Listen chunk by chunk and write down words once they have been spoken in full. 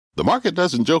The market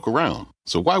doesn't joke around,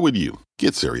 so why would you?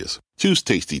 Get serious. Choose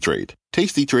Tasty Trade.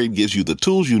 Tasty Trade gives you the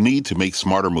tools you need to make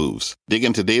smarter moves. Dig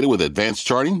into data with advanced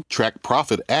charting, track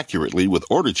profit accurately with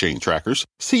order chain trackers,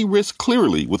 see risk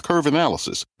clearly with curve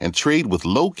analysis, and trade with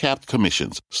low-capped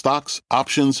commissions, stocks,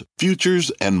 options,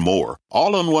 futures, and more.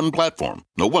 All on one platform.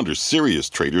 No wonder serious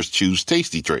traders choose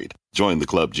Tasty Trade. Join the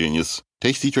club, genius.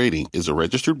 Tasty Trading is a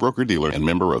registered broker-dealer and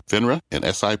member of FINRA and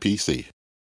SIPC.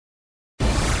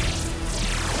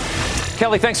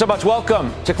 Kelly, thanks so much.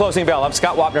 Welcome to Closing Bell. I'm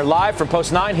Scott Wapner, live from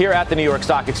Post 9 here at the New York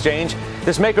Stock Exchange.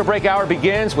 This make or break hour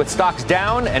begins with stocks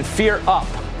down and fear up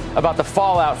about the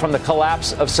fallout from the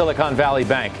collapse of Silicon Valley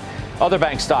Bank. Other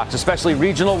bank stocks, especially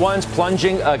regional ones,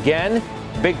 plunging again.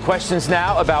 Big questions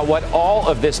now about what all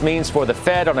of this means for the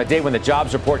Fed on a day when the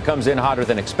jobs report comes in hotter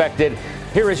than expected.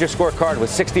 Here is your scorecard with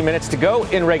 60 minutes to go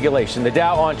in regulation. The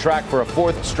Dow on track for a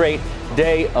fourth straight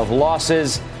day of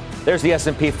losses. There's the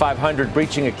S&P 500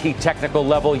 breaching a key technical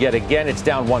level yet again. It's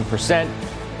down 1%.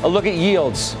 A look at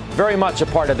yields, very much a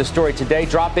part of the story today,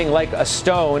 dropping like a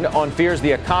stone on fears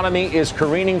the economy is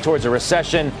careening towards a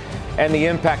recession and the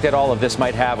impact that all of this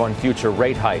might have on future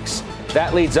rate hikes.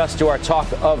 That leads us to our talk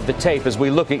of the tape as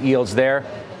we look at yields there.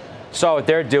 Saw what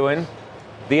they're doing.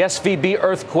 The SVB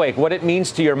earthquake, what it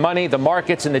means to your money, the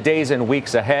markets in the days and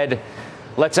weeks ahead.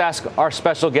 Let's ask our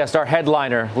special guest, our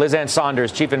headliner, Liz Ann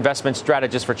Sonders, Chief Investment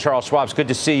Strategist for Charles Schwab. It's good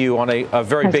to see you on a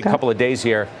very big couple of days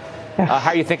here. How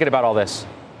are you thinking about all this?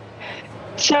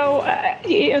 So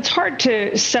it's hard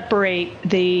to separate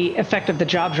the effect of the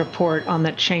jobs report on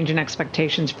that change in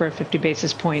expectations for a 50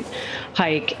 basis point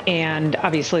hike and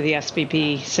obviously the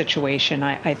SVB situation.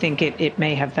 I think it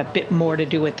may have a bit more to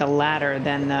do with the latter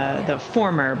than the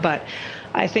former, but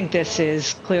I think this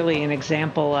is clearly an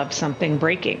example of something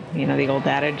breaking. You know, the old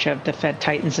adage of the Fed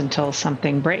tightens until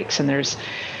something breaks, and there's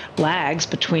lags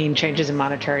between changes in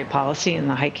monetary policy, and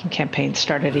the hiking campaign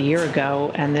started a year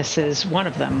ago, and this is one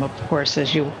of them. Of course,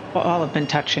 as you all have been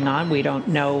touching on, we don't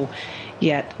know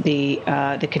yet the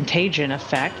contagion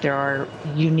effect. There are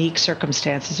unique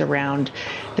circumstances around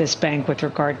this bank with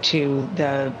regard to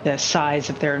the size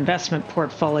of their investment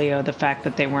portfolio, the fact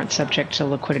that they weren't subject to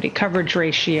liquidity coverage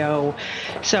ratio.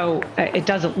 So it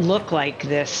doesn't look like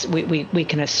this. We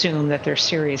can assume that there's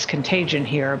serious contagion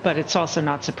here, but it's also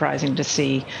not surprising to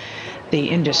see the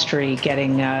industry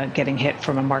getting hit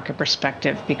from a market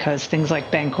perspective, because things like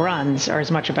bank runs are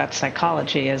as much about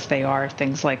psychology as they are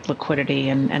things like liquidity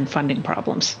and funding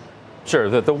problems.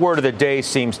 Sure. The word of the day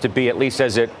seems to be, at least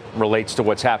as it relates to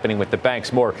what's happening with the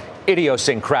banks, more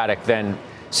idiosyncratic than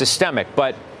systemic.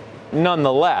 But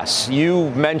nonetheless, you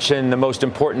mentioned the most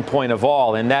important point of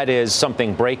all, and that is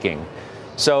something breaking.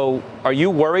 So are you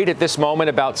worried at this moment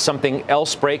about something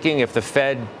else breaking if the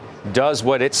Fed does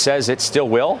what it says it still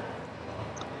will?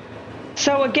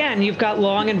 So again, you've got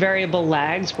long and variable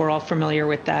lags. We're all familiar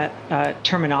with that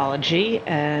terminology,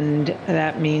 and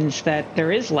that means that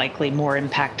there is likely more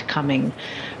impact coming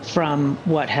from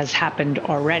what has happened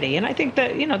already. And I think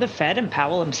that, the Fed and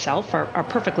Powell himself are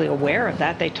perfectly aware of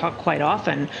that. They talk quite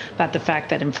often about the fact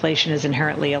that inflation is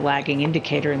inherently a lagging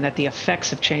indicator and that the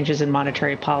effects of changes in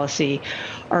monetary policy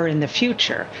are in the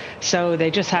future. So they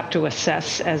just have to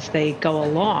assess as they go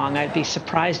along. I'd be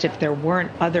surprised if there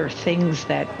weren't other things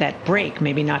that break,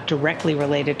 maybe not directly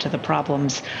related to the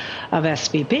problems of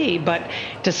SVB, but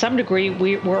to some degree,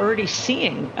 we're already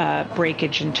seeing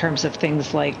breakage in terms of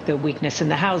things like the weakness in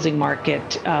the housing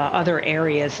market, other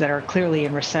areas that are clearly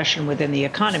in recession within the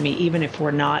economy, even if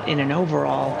we're not in an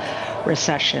overall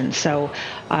recession. So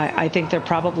I think there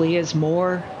probably is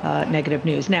more negative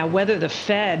news. Now, whether the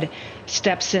Fed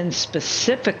steps in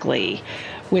specifically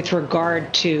with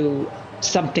regard to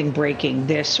something breaking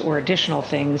this or additional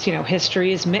things,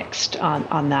 history is mixed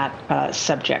on that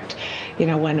subject.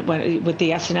 When with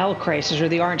the S&L crisis or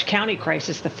the Orange County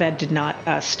crisis, the Fed did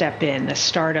not step in. The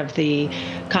start of the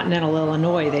Continental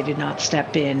Illinois, they did not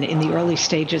step in. In the early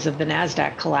stages of the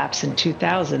NASDAQ collapse in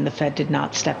 2000, the Fed did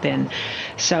not step in.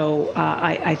 So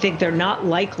I think they're not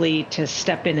likely to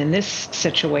step in this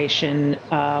situation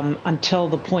until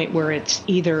the point where it's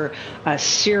either a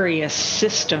serious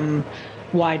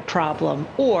system-wide problem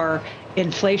or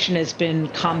inflation has been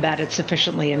combated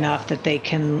sufficiently enough that they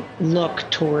can look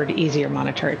toward easier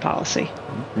monetary policy.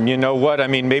 You know what? I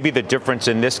mean, maybe the difference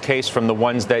in this case from the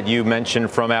ones that you mentioned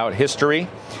from out history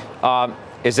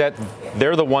is that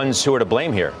they're the ones who are to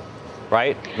blame here,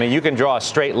 right? I mean, you can draw a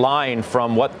straight line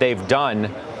from what they've done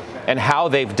and how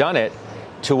they've done it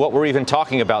to what we're even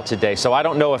talking about today. So I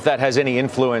don't know if that has any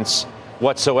influence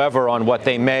whatsoever on what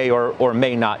they may or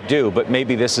may not do, but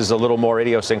maybe this is a little more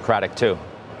idiosyncratic too.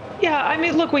 Yeah, I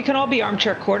mean, look, we can all be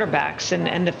armchair quarterbacks,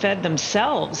 and the Fed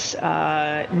themselves,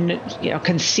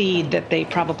 concede that they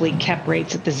probably kept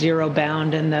rates at the zero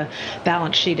bound and the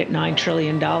balance sheet at $9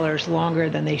 trillion longer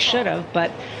than they should have.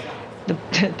 But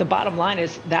the bottom line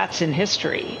is that's in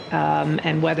history.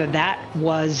 And whether that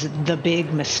was the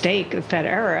big mistake of Fed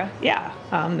era,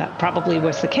 that probably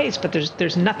was the case. But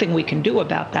there's nothing we can do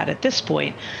about that at this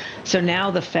point. So now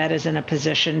the Fed is in a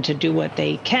position to do what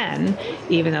they can,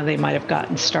 even though they might have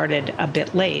gotten started a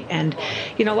bit late. And,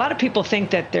 a lot of people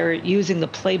think that they're using the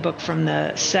playbook from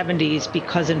the 70s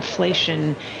because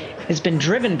inflation has been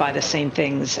driven by the same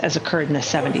things as occurred in the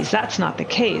 70s. That's not the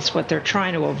case. What they're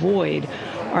trying to avoid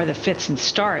are the fits and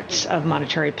starts of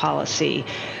monetary policy,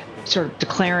 sort of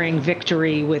declaring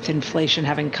victory with inflation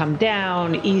having come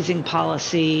down, easing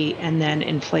policy, and then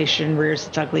inflation rears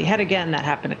its ugly head again. That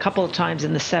happened a couple of times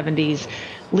in the 70s,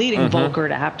 leading Volcker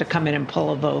to have to come in and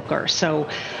pull a Volcker. So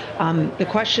the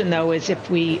question, though, is if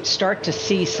we start to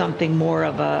see something more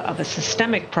of a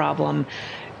systemic problem,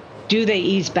 do they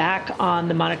ease back on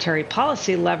the monetary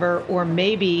policy lever, or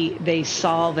maybe they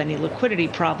solve any liquidity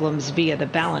problems via the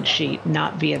balance sheet,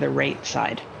 not via the rate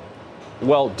side?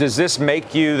 Well, does this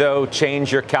make you, though,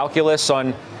 change your calculus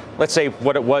on, let's say,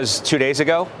 what it was 2 days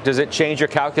ago? Does it change your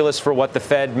calculus for what the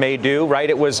Fed may do, right?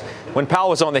 It was, when Powell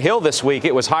was on the Hill this week,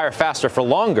 it was higher, faster, for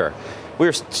longer.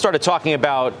 We started talking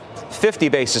about 50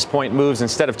 basis point moves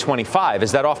instead of 25.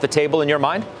 Is that off the table in your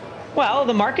mind? Well,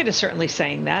 the market is certainly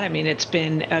saying that. I mean, it's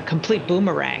been a complete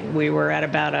boomerang. We were at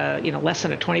about less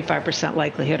than a 25%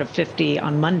 likelihood of 50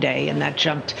 on Monday, and that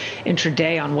jumped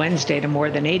intraday on Wednesday to more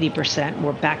than 80%.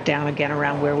 We're back down again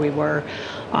around where we were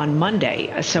on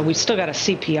Monday. So we still got a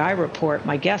CPI report.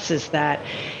 My guess is that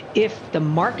if the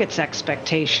market's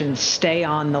expectations stay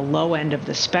on the low end of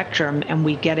the spectrum and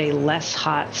we get a less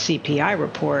hot CPI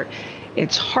report,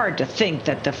 it's hard to think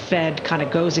that the Fed kind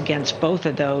of goes against both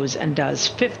of those and does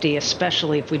 50,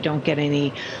 especially if we don't get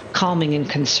any calming and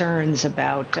concerns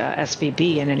about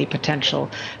SVB and any potential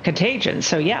contagion.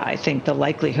 So, I think the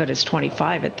likelihood is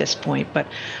 25 at this point. But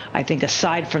I think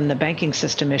aside from the banking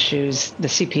system issues, the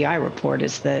CPI report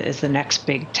is the next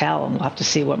big tell, and we'll have to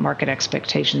see what market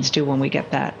expectations do when we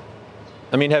get that.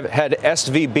 I mean, had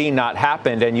SVB not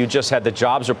happened and you just had the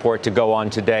jobs report to go on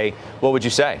today, what would you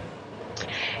say?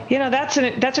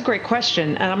 That's a great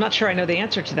question, and I'm not sure I know the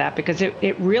answer to that because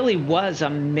it really was a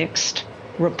mixed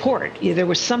report. There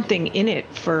was something in it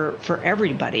for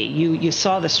everybody. You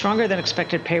saw the stronger than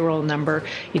expected payroll number.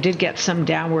 You did get some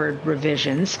downward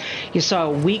revisions. You saw a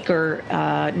weaker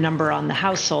number on the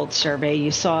household survey.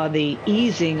 You saw the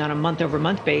easing on a month over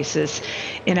month basis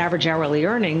in average hourly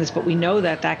earnings, but we know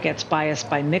that gets biased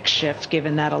by mix shift,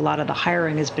 given that a lot of the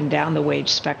hiring has been down the wage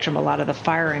spectrum. A lot of the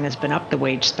firing has been up the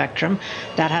wage spectrum.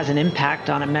 That has an impact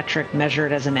on a metric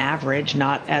measured as an average,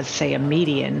 not as, say, a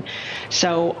median.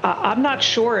 So I'm not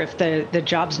sure if the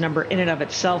jobs number in and of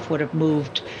itself would have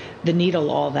moved the needle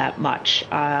all that much.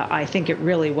 I think it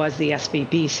really was the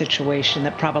SVB situation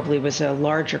that probably was a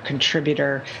larger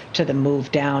contributor to the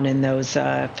move down in those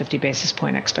 50 basis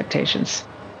point expectations.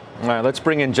 All right, let's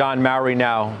bring in John Mowry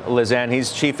now, Lizanne.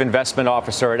 He's Chief Investment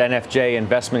Officer at NFJ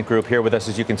Investment Group, here with us,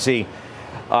 as you can see,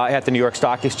 at the New York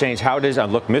Stock Exchange. How does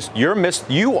look,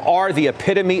 you are the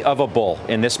epitome of a bull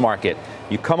in this market.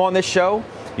 You come on this show,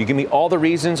 you give me all the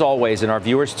reasons always, and our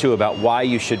viewers too, about why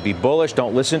you should be bullish.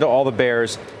 Don't listen to all the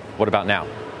bears. What about now?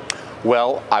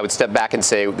 Well, I would step back and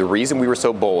say the reason we were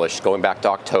so bullish going back to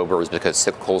October was because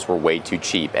cyclicals were way too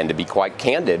cheap. And to be quite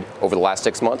candid, over the last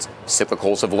 6 months,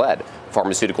 cyclicals have led.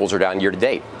 Pharmaceuticals are down year to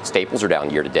date. Staples are down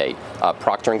year to date.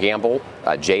 Procter & Gamble,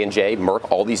 J&J,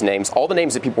 Merck, all these names, all the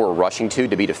names that people were rushing to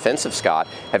be defensive, Scott,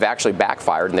 have actually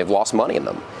backfired and they've lost money in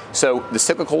them. So the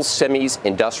cyclicals, semis,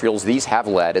 industrials, these have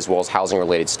led, as well as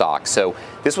housing-related stocks. So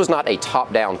this was not a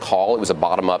top-down call. It was a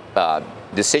bottom-up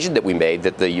decision that we made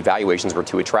that the evaluations were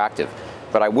too attractive.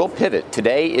 But I will pivot.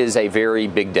 Today is a very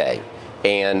big day.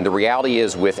 And the reality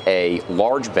is, with a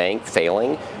large bank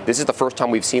failing, this is the first time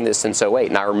we've seen this since 08.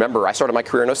 And I remember, I started my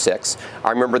career in 06.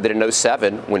 I remember that in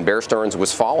 07, when Bear Stearns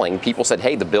was falling, people said,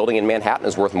 hey, the building in Manhattan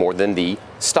is worth more than the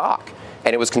stock.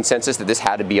 And it was consensus that this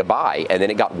had to be a buy, and then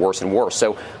it got worse and worse.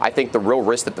 So I think the real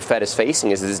risk that the Fed is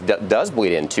facing is this does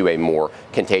bleed into a more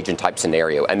contagion type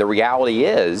scenario. And the reality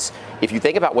is, if you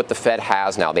think about what the Fed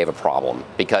has now, they have a problem.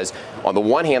 Because on the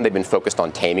one hand, they've been focused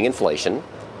on taming inflation.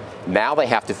 Now they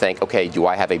have to think, okay, do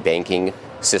I have a banking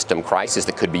system crisis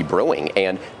that could be brewing.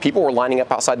 And people were lining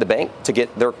up outside the bank to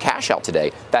get their cash out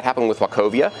today. That happened with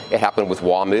Wachovia. It happened with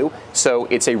WAMU. So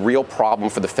it's a real problem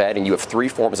for the Fed. And you have three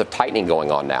forms of tightening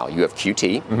going on now. You have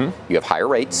QT, you have higher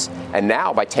rates, and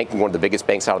now by taking one of the biggest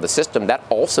banks out of the system, that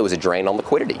also is a drain on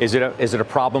liquidity. Is it a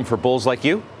problem for bulls like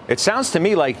you? It sounds to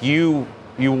me like you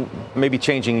may be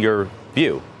changing your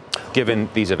view, given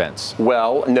these events.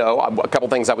 Well, no, a couple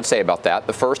things I would say about that.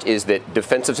 The first is that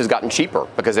defensives has gotten cheaper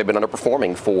because they've been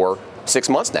underperforming for 6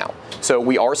 months now. So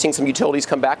we are seeing some utilities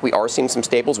come back. We are seeing some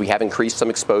staples. We have increased some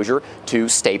exposure to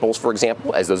staples, for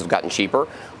example, as those have gotten cheaper.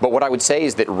 But what I would say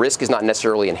is that risk is not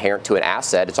necessarily inherent to an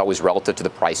asset. It's always relative to the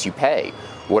price you pay.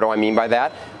 What do I mean by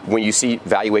that? When you see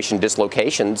valuation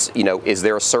dislocations, is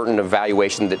there a certain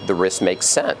valuation that the risk makes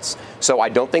sense? So I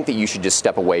don't think that you should just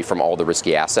step away from all the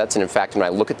risky assets. And in fact, when I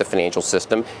look at the financial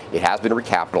system, it has been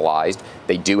recapitalized.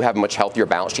 They do have much healthier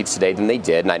balance sheets today than they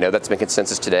did. And I know that's been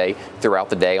consensus today throughout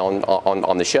the day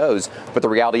on the shows. But the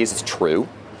reality is it's true.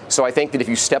 So I think that if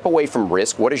you step away from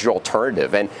risk, what is your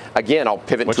alternative? And again, I'll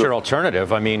pivot What's your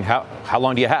alternative? I mean, how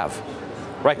long do you have?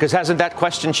 Right, because hasn't that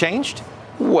question changed?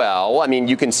 Well, I mean,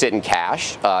 you can sit in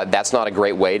cash. That's not a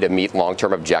great way to meet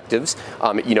long-term objectives.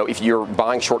 If you're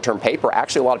buying short-term paper,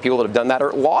 actually a lot of people that have done that are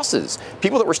at losses.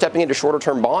 People that were stepping into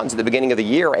shorter-term bonds at the beginning of the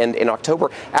year and in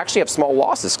October actually have small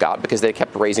losses, Scott, because they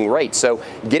kept raising rates. So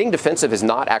getting defensive has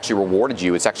not actually rewarded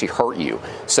you. It's actually hurt you.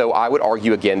 So I would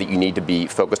argue, again, that you need to be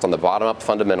focused on the bottom-up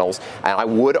fundamentals. And I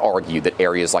would argue that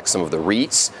areas like some of the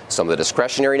REITs, some of the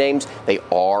discretionary names, they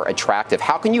are attractive.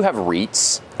 How can you have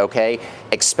REITs,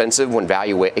 expensive when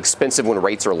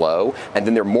rates are low, and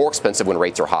then they're more expensive when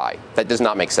rates are high? That does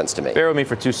not make sense to me. Bear with me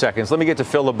for 2 seconds. Let me get to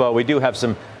Phil LeBeau. We do have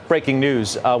some breaking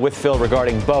news with Phil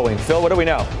regarding Boeing. Phil, what do we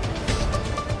know?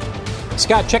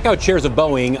 Scott, check out shares of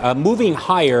Boeing moving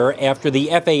higher after the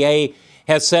FAA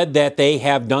has said that they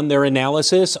have done their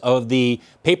analysis of the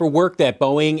paperwork that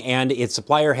Boeing and its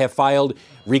supplier have filed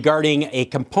regarding a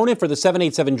component for the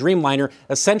 787 Dreamliner.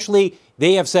 Essentially,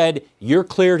 they have said you're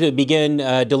clear to begin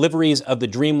deliveries of the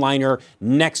Dreamliner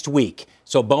next week.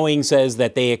 So Boeing says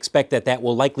that they expect that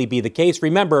will likely be the case.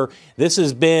 Remember, this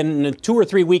has been 2 or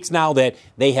 3 weeks now that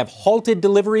they have halted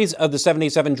deliveries of the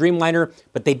 787 Dreamliner,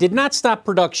 but they did not stop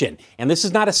production. And this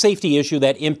is not a safety issue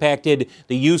that impacted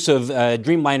the use of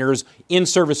Dreamliners in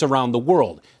service around the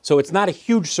world. So it's not a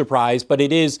huge surprise, but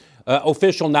it is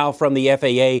official now from the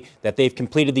FAA that they've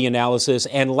completed the analysis,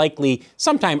 and likely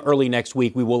sometime early next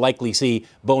week we will likely see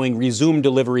Boeing resume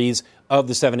deliveries of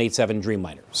the 787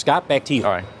 Dreamliner. Scott, back to you.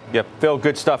 All right. Yep. Phil,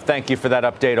 good stuff. Thank you for that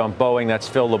update on Boeing. That's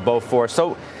Phil LeBeau for us.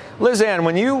 So, Liz Ann,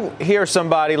 when you hear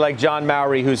somebody like John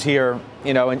Mowry who's here,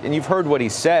 and you've heard what he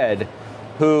said,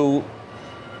 who,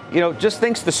 just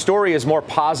thinks the story is more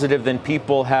positive than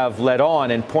people have let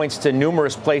on and points to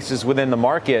numerous places within the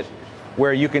market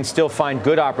where you can still find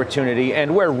good opportunity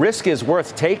and where risk is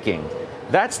worth taking.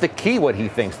 That's the key, what he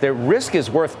thinks. The risk is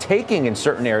worth taking in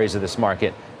certain areas of this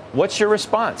market. What's your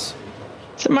response?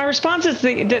 So my response is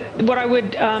that what I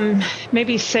would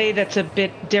maybe say that's a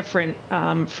bit different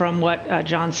from what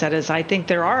John said is I think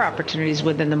there are opportunities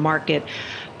within the market,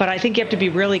 but I think you have to be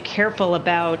really careful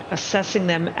about assessing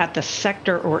them at the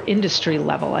sector or industry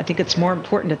level. I think it's more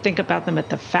important to think about them at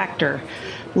the factor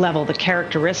level, the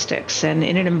characteristics. And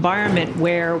in an environment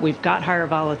where we've got higher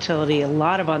volatility, a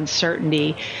lot of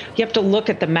uncertainty, you have to look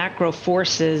at the macro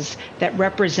forces that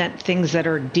represent things that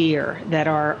are dear, that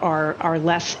are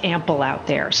less ample out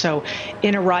there. So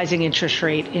in a rising interest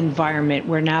rate environment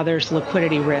where now there's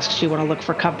liquidity risks, you want to look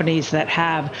for companies that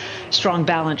have strong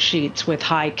balance sheets with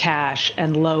high cash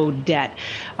and low debt.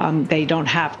 They don't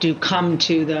have to come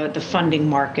to the funding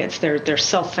markets. They're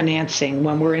self-financing.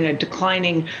 When we're in a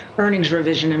declining earnings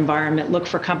revision environment, look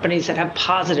for companies that have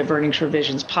positive earnings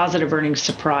revisions, positive earnings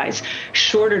surprise,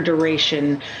 shorter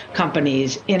duration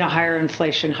companies in a higher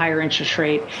inflation, higher interest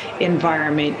rate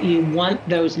environment. You want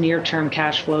those near-term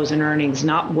cash flows and earnings,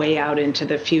 not way out into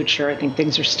the future. I think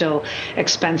things are still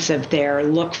expensive there.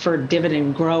 Look for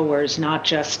dividend growers, not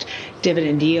just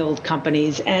dividend yield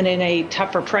companies, and in a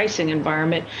tougher pricing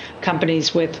environment,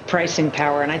 companies with pricing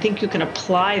power. And I think you can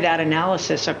apply that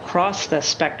analysis across the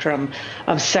spectrum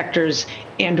of sectors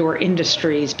and or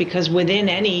industries, because within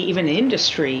any even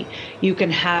industry, you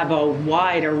can have a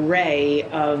wide array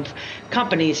of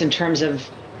companies in terms of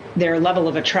their level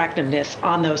of attractiveness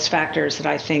on those factors that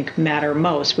I think matter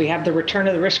most. We have the return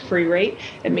of the risk-free rate.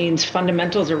 It means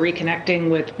fundamentals are reconnecting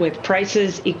with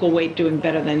prices, equal weight doing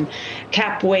better than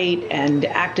cap weight, and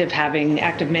active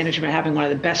management having one of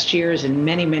the best years in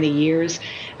many, many years.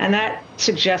 And that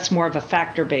suggests more of a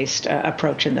factor-based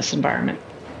approach in this environment.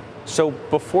 So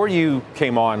before you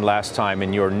came on last time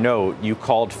in your note, you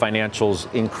called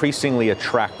financials increasingly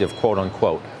attractive, quote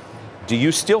unquote. Do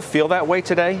you still feel that way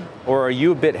today, or are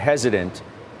you a bit hesitant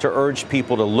to urge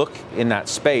people to look in that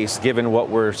space, given what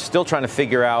we're still trying to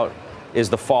figure out is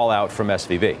the fallout from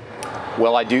SVB?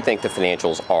 Well, I do think the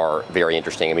financials are very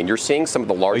interesting. I mean, you're seeing some of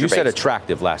the larger banks. You said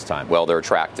attractive last time. Well, they're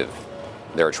attractive.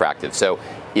 They're attractive. So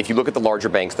if you look at the larger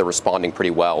banks, they're responding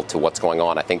pretty well to what's going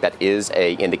on. I think that is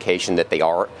an indication that they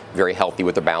are very healthy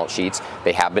with their balance sheets.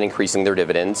 They have been increasing their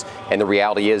dividends. And the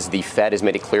reality is the Fed has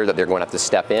made it clear that they're going to have to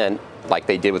step in, like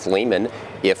they did with Lehman,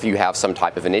 if you have some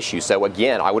type of an issue. So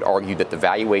again, I would argue that the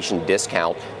valuation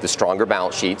discount, the stronger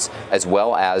balance sheets, as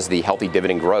well as the healthy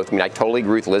dividend growth. I mean, I totally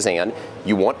agree with Liz Ann.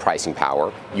 You want pricing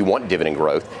power, you want dividend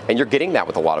growth, and you're getting that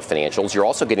with a lot of financials. You're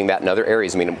also getting that in other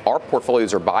areas. I mean, our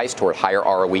portfolios are biased toward higher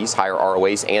ROEs, higher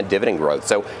ROAs, and dividend growth.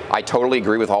 So I totally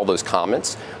agree with all those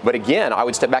comments. But again, I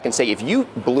would step back and say, if you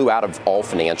blew out of all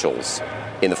financials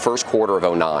in the first quarter of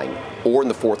 09 or in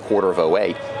the fourth quarter of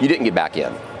 08, you didn't get back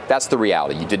in. That's the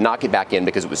reality. You did not get back in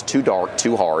because it was too dark,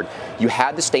 too hard. You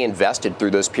had to stay invested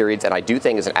through those periods. And I do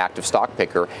think as an active stock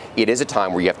picker, it is a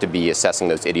time where you have to be assessing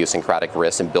those idiosyncratic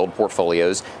risks and build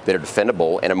portfolios that are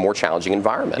defendable in a more challenging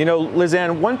environment. You know, Liz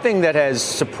Ann, one thing that has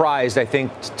surprised, I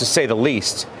think, to say the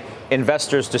least,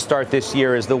 investors to start this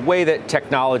year is the way that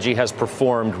technology has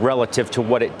performed relative to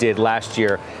what it did last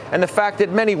year, and the fact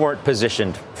that many weren't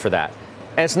positioned for that.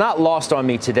 And it's not lost on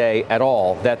me today at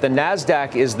all that the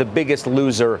NASDAQ is the biggest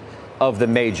loser of the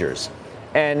majors.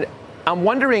 And I'm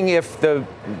wondering if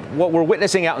what we're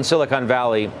witnessing out in Silicon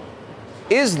Valley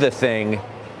is the thing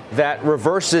that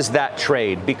reverses that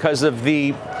trade because of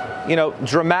the,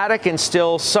 dramatic and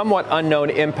still somewhat unknown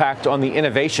impact on the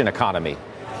innovation economy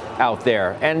out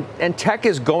there. And tech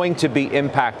is going to be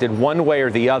impacted one way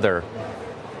or the other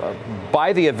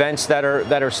by the events that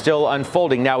are still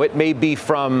unfolding. Now, it may be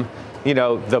from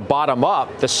the bottom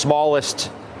up, the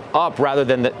smallest up, rather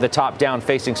than the top down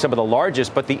facing some of the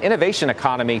largest. But the innovation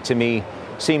economy, to me,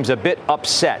 seems a bit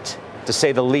upset, to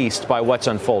say the least, by what's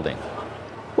unfolding.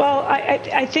 Well,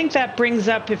 I think that brings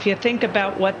up, if you think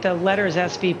about what the letters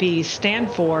SVB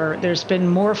stand for, there's been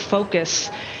more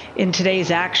focus in today's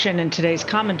action and today's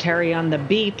commentary on the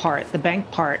B part, the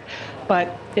bank part.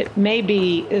 But it may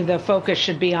be the focus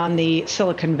should be on the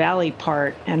Silicon Valley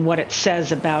part and what it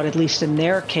says about, at least in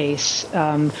their case,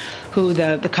 who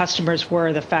the customers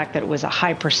were, the fact that it was a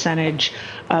high percentage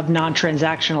of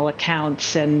non-transactional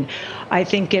accounts. And I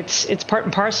think it's part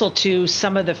and parcel to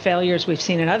some of the failures we've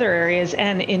seen in other areas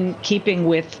and in keeping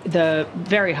with the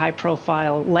very high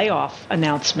profile layoff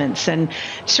announcements. And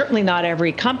certainly not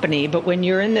every company, but when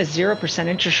you're in this 0%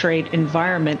 interest rate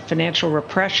environment, financial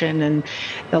repression and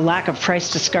the lack of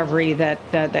price discovery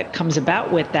that comes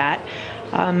about with that,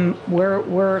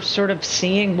 we're sort of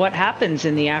seeing what happens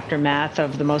in the aftermath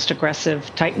of the most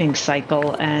aggressive tightening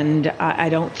cycle. And I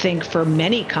don't think for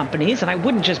many companies, and I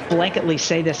wouldn't just blanketly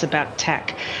say this about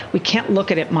tech, we can't look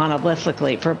at it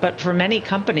monolithically, but for many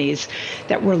companies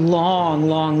that were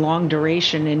long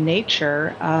duration in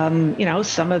nature,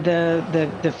 some of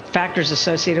the factors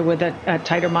associated with a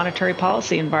tighter monetary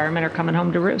policy environment are coming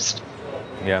home to roost.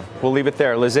 Yeah, we'll leave it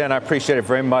there. Liz Ann, I appreciate it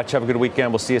very much. Have a good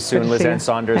weekend. We'll see you soon. Liz Ann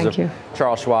Sonders of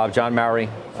Charles Schwab, John Mowry,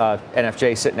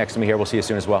 NFJ, sitting next to me here. We'll see you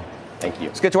soon as well. Thank you.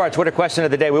 Let's get to our Twitter question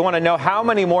of the day. We want to know, how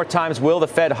many more times will the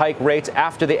Fed hike rates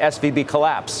after the SVB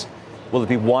collapse? Will it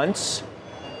be once,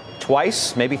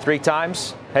 twice, maybe 3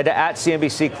 times? Head to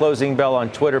 @CNBC Closing Bell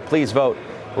on Twitter. Please vote.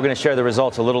 We're going to share the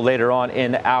results a little later on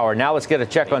in the hour. Now let's get a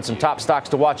check on some top stocks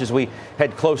to watch as we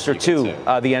head closer to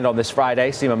the end on this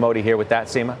Friday. Seema Modi here with that.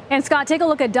 Seema. And Scott, take a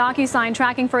look at DocuSign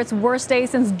tracking for its worst day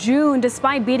since June,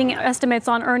 despite beating estimates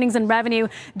on earnings and revenue.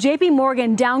 JP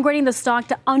Morgan downgrading the stock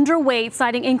to underweight,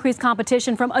 citing increased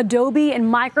competition from Adobe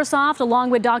and Microsoft,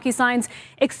 along with DocuSign's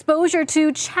exposure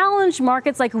to challenged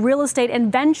markets like real estate and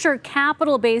venture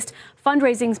capital-based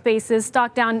fundraising spaces.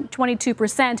 Stock down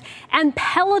 22%. And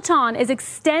Peloton is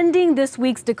extending this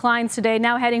week's declines today,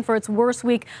 now heading for its worst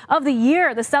week of the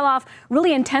year. The sell-off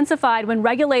really intensified when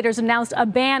regulators announced a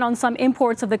ban on some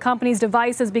imports of the company's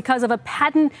devices because of a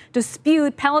patent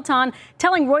dispute. Peloton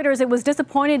telling Reuters it was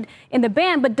disappointed in the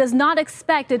ban, but does not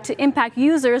expect it to impact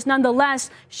users. Nonetheless,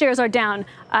 shares are down,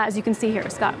 as you can see here.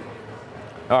 Scott.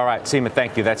 All right, Seema,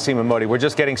 thank you. That's Seema Modi. We're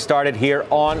just getting started here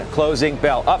on Closing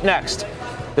Bell. Up next,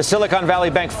 the Silicon Valley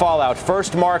Bank fallout.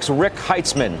 FirstMark's Rick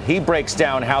Heitzmann. He breaks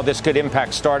down how this could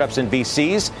impact startups and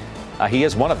VCs. He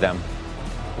is one of them.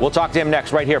 We'll talk to him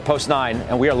next right here, Post 9.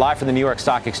 And we are live from the New York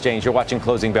Stock Exchange. You're watching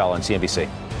Closing Bell on CNBC.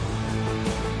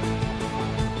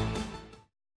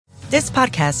 This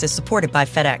podcast is supported by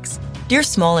FedEx. Dear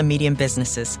small and medium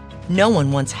businesses, No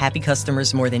one wants happy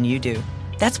customers more than you do.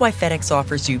 That's why FedEx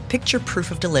offers you picture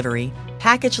proof of delivery,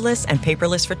 packageless and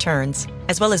paperless returns,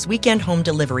 as well as weekend home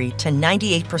delivery to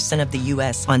 98% of the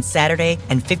U.S. on Saturday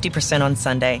and 50% on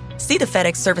Sunday. See the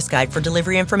FedEx service guide for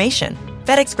delivery information.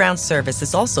 FedEx Ground service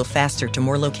is also faster to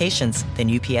more locations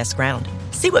than UPS Ground.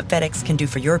 See what FedEx can do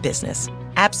for your business.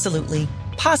 Absolutely,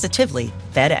 positively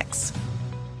FedEx.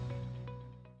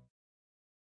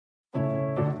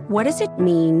 What does it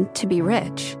mean to be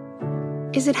rich?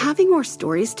 Is it having more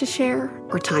stories to share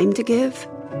or time to give?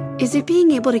 Is it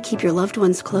being able to keep your loved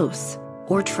ones close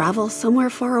or travel somewhere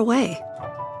far away?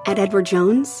 At Edward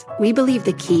Jones, we believe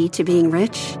the key to being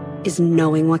rich is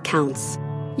knowing what counts.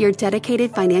 Your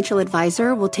dedicated financial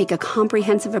advisor will take a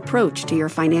comprehensive approach to your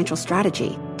financial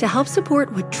strategy to help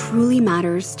support what truly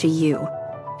matters to you.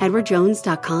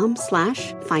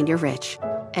 EdwardJones.com/findyourrich.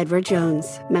 Edward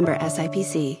Jones, member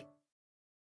SIPC.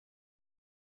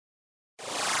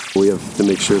 We have to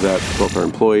make sure that both our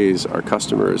employees, our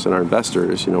customers, and our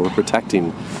investors, we're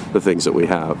protecting the things that we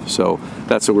have. So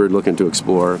that's what we're looking to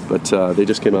explore. But they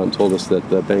just came out and told us that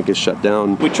the bank is shut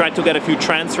down. We tried to get a few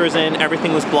transfers in.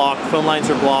 Everything was blocked. Phone lines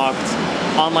were blocked.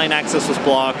 Online access was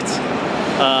blocked.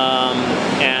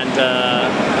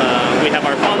 We have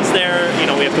our funds there.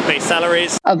 We have to pay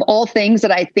salaries. Of all things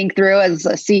that I think through as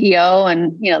a CEO,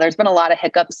 and, there's been a lot of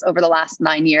hiccups over the last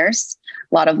 9 years.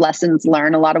 A lot of lessons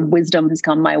learned, a lot of wisdom has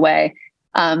come my way.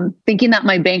 Thinking that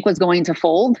my bank was going to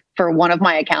fold for one of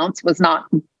my accounts was not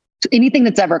anything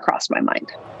that's ever crossed my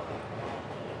mind.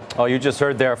 Oh, you just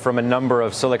heard there from a number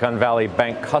of Silicon Valley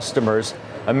Bank customers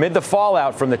amid the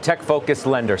fallout from the tech-focused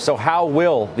lender. So how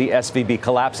will the SVB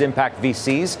collapse impact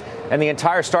VCs and the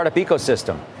entire startup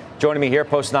ecosystem? Joining me here,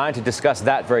 Post 9, to discuss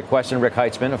that very question, Rick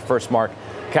Heitzmann of FirstMark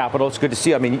Capital. It's good to see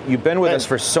you. I mean, you've been with us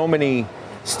for so many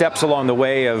steps along the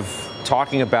way of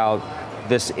talking about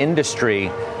this industry.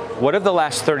 What have the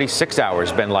last 36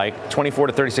 hours been like, 24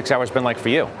 to 36 hours been like for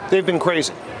you? They've been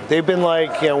crazy. They've been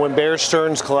like, when Bear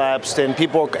Stearns collapsed and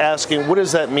people are asking, what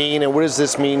does that mean? And what does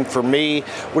this mean for me?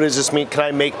 What does this mean? Can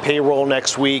I make payroll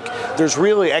next week? There's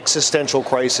really existential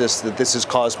crisis that this has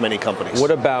caused many companies.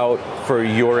 What about for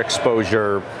your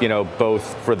exposure,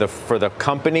 both for the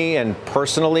company and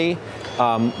personally?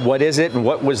 What is it and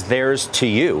what was theirs to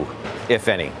you, if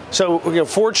any? So,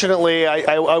 fortunately,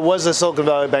 I was a Silicon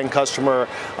Valley Bank customer.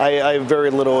 I have very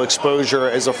little exposure.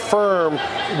 As a firm,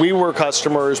 we were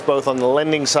customers both on the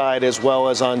lending side as well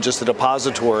as on just the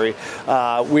depository.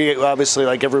 We obviously,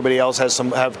 like everybody else, have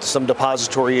some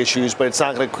depository issues, but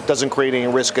doesn't create any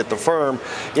risk at the firm.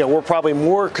 We're probably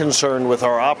more concerned with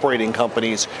our operating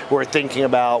companies who are thinking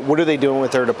about what are they doing with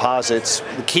their deposits.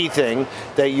 The key thing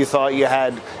that you thought you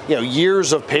had,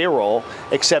 years of payroll,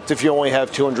 except if you only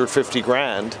have 250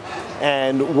 grand.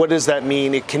 And what does that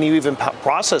mean? Can you even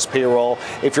process payroll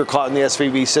if you're caught in the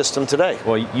SVB system today?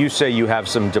 Well, you say you have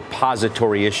some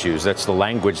depository issues. That's the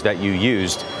language that you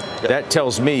used. Yep. That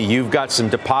tells me you've got some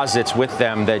deposits with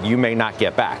them that you may not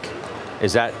get back.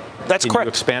 Is that? That's correct. Can you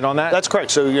expand on that? That's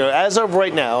correct. So, as of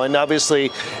right now, and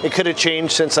obviously it could have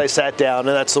changed since I sat down,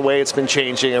 and that's the way it's been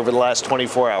changing over the last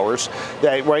 24 hours.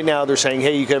 That right now they're saying,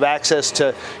 hey, you could have access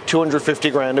to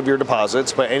 250 grand of your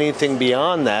deposits, but anything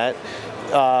beyond that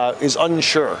is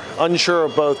unsure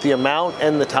of both the amount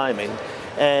and the timing.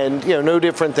 And, no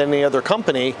different than any other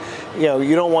company,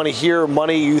 you don't want to hear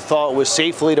money you thought was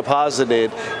safely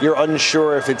deposited. You're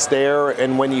unsure if it's there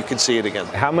and when you can see it again.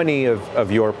 How many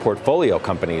of your portfolio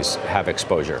companies have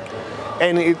exposure?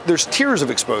 And there's tiers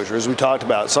of exposure, as we talked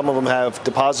about. Some of them have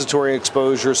depository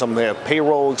exposure, some of them have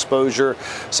payroll exposure,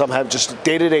 some have just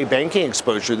day-to-day banking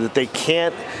exposure that they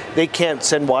can't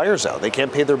send wires out. They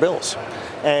can't pay their bills.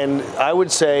 And I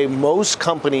would say most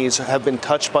companies have been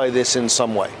touched by this in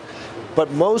some way. But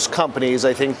most companies,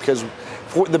 I think, because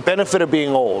for the benefit of being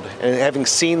old and having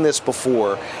seen this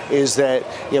before, is that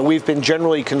we've been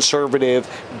generally conservative,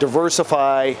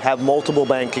 diversify, have multiple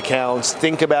bank accounts,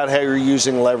 think about how you're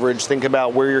using leverage, think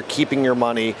about where you're keeping your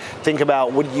money, think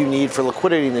about what you need for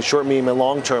liquidity in the short, medium, and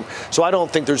long term. So I don't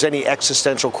think there's any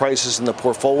existential crisis in the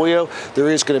portfolio. There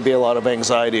is going to be a lot of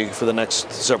anxiety for the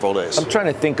next several days. I'm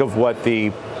trying to think of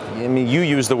you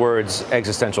use the words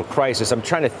existential crisis. I'm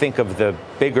trying to think of the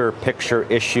bigger picture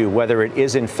issue, whether it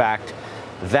is in fact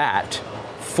that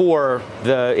for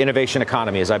the innovation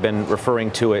economy, as I've been referring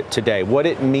to it today, what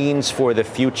it means for the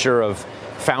future of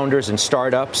founders and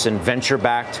startups and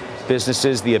venture-backed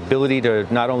businesses, the ability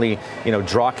to not only,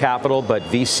 draw capital, but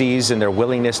VCs and their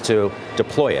willingness to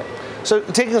deploy it. So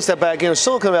taking a step back,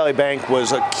 Silicon Valley Bank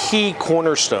was a key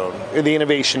cornerstone in the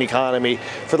innovation economy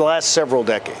for the last several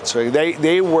decades. So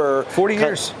they were 40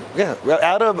 years. Yeah,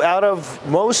 out of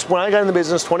most, when I got in the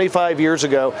business 25 years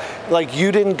ago, like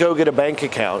you didn't go get a bank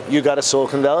account, you got a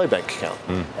Silicon Valley Bank account.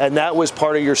 And that was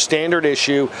part of your standard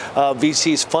issue.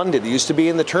 VCs funded. It used to be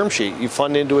in the term sheet. You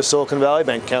fund into a Silicon Valley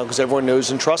Bank account because everyone knows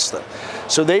and trusts them.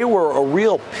 So they were a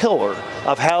real pillar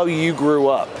of how you grew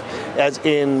up as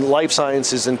in life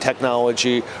sciences and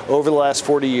technology over the last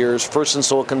 40 years, first in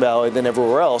Silicon Valley, then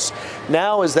everywhere else.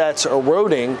 Now, as that's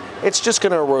eroding, it's just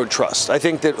going to erode trust. I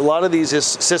think that a lot of these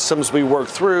systems we work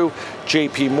through,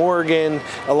 JP Morgan,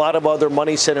 a lot of other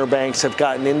money center banks have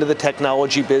gotten into the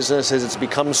technology business as it's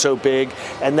become so big,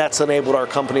 and that's enabled our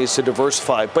companies to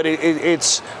diversify. But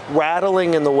it's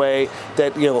rattling in the way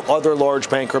that other large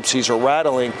bankruptcies are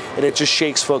rattling, and it just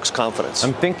shakes folks' confidence.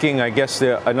 I'm thinking, I guess,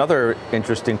 another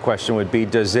interesting question would be,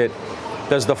 does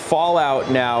the fallout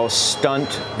now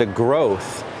stunt the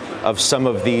growth of some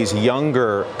of these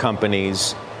younger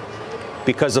companies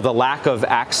because of the lack of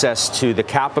access to the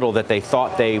capital that they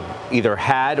thought they either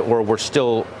had or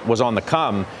was on the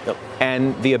come? Yep.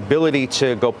 And the ability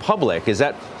to go public, is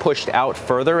that pushed out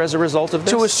further as a result of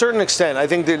this? To a certain extent. I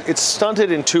think that it's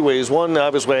stunted in two ways. One,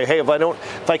 obviously, hey,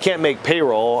 if I can't make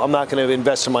payroll, I'm not going to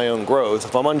invest in my own growth.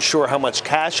 If I'm unsure how much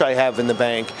cash I have in the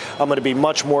bank, I'm going to be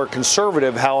much more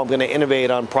conservative how I'm going to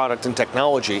innovate on product and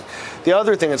technology. The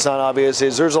other thing that's not obvious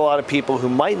is there's a lot of people who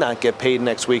might not get paid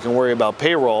next week and worry about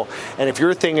payroll. And if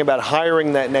you're thinking about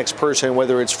hiring that next person,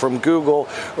 whether it's from Google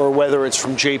or whether it's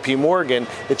from JP Morgan,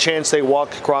 the chance they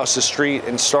walk across the street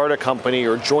and start a company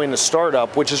or join a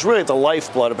startup, which is really the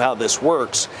lifeblood of how this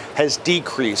works, has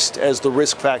decreased as the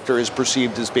risk factor is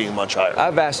perceived as being much higher.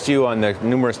 I've asked you on the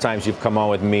numerous times you've come on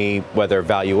with me whether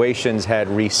valuations had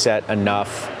reset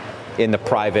enough in the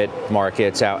private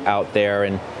markets out there,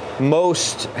 and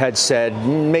most had said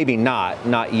maybe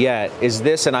not yet. Is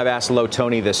this, and I've asked Lo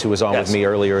Tony this, who was on with me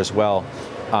earlier as well,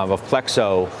 of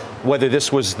Plexo, whether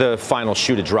this was the final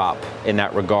shoe to drop in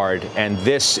that regard, and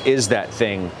this is that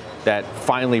thing that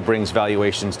finally brings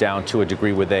valuations down to a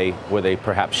degree where they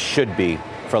perhaps should be,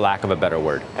 for lack of a better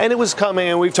word. And it was coming,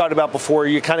 and we've talked about before,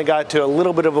 you kind of got to a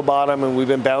little bit of a bottom, and we've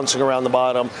been bouncing around the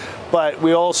bottom. But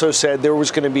we also said there was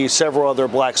going to be several other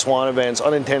black swan events,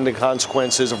 unintended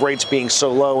consequences of rates being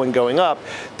so low and going up.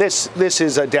 This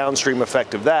is a downstream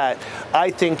effect of that. I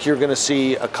think you're going to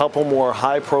see a couple more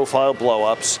high-profile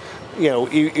blow-ups,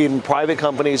 in private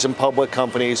companies and public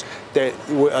companies that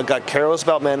got careless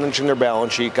about managing their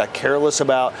balance sheet, got careless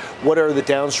about what are the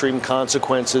downstream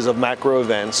consequences of macro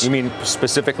events. You mean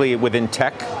specifically within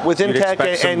tech? Within tech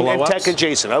and tech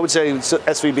adjacent. I would say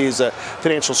SVB is a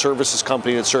financial services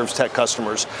company that serves tech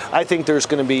customers. I think there's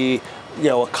going to be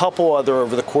a couple other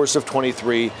over the course of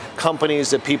 23 companies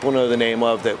that people know the name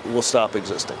of that will stop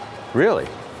existing. Really?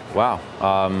 Wow.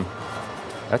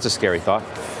 That's a scary thought.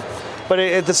 But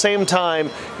at the same time,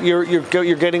 you're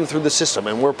getting through the system,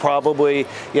 and we're probably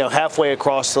halfway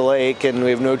across the lake, and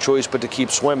we have no choice but to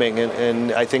keep swimming.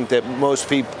 And I think that most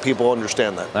people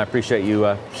understand that. I appreciate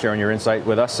you sharing your insight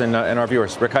with us and our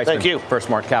viewers. Rick Heitzmann, thank you.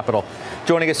 FirstMark Capital,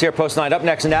 joining us here post 9. Up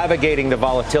next, navigating the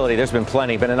volatility. There's been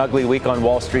plenty. Been an ugly week on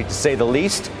Wall Street, to say the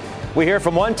least. We hear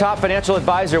from one top financial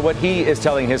advisor what he is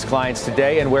telling his clients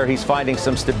today and where he's finding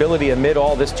some stability amid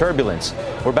all this turbulence.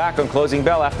 We're back on Closing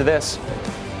Bell after this.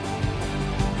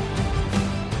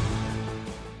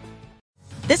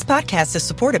 This podcast is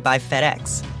supported by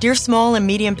FedEx. Dear small and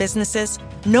medium businesses,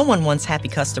 no one wants happy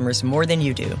customers more than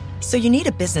you do. So you need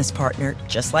a business partner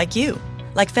just like you.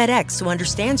 Like FedEx, who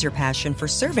understands your passion for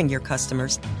serving your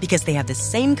customers because they have the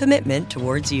same commitment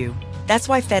towards you. That's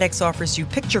why FedEx offers you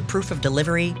picture proof of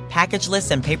delivery,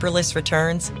 packageless and paperless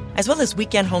returns, as well as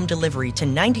weekend home delivery to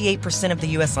 98% of the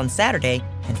U.S. on Saturday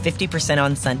and 50%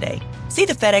 on Sunday. See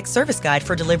the FedEx service guide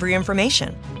for delivery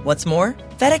information. What's more,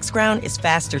 FedEx Ground is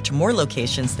faster to more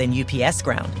locations than UPS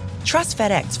Ground. Trust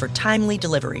FedEx for timely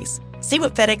deliveries. See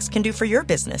what FedEx can do for your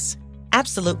business.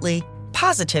 Absolutely,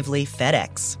 positively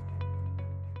FedEx.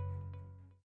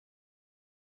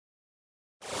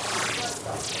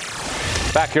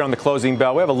 Back here on the Closing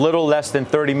Bell, we have a little less than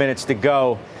 30 minutes to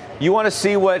go. You want to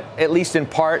see what, at least in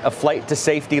part, a flight to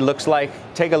safety looks like?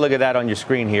 Take a look at that on your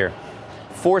screen here.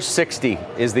 460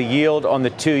 is the yield on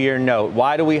the 2-year note.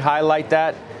 Why do we highlight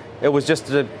that? It was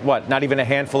just, not even a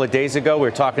handful of days ago. We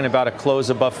were talking about a close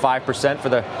above 5% for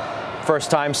the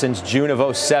first time since June of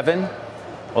 2007.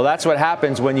 Well, that's what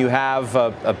happens when you have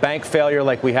a bank failure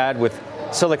like we had with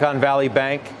Silicon Valley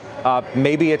Bank.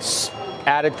 Maybe it's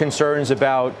added concerns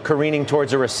about careening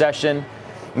towards a recession.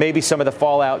 Maybe some of the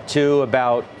fallout, too,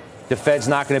 about The Fed's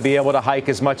not going to be able to hike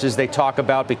as much as they talk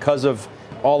about because of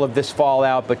all of this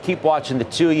fallout. But keep watching the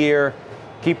 2-year,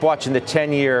 keep watching the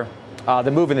 10-year.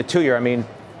 The move in the 2-year, I mean,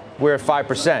 we're at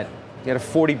 5%. You had a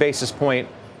 40 basis point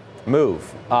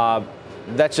move.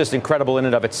 That's just incredible in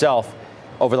and of itself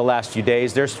over the last few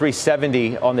days. There's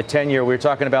 370 on the 10-year. We were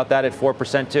talking about that at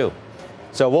 4% too.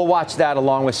 So we'll watch that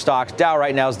along with stocks. Dow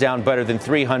right now is down better than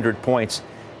 300 points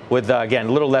with, again,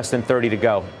 a little less than 30 to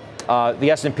go.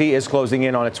 The S&P is closing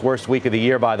in on its worst week of the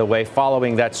year, by the way,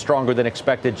 following that stronger than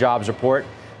expected jobs report.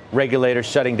 Regulators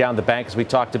shutting down the bank, as we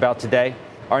talked about today.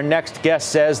 Our next guest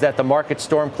says that the market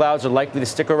storm clouds are likely to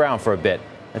stick around for a bit.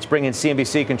 Let's bring in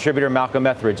CNBC contributor Malcolm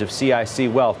Etheridge of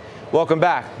CIC Wealth. Welcome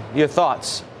back. Your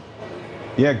thoughts?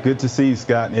 Yeah, good to see you,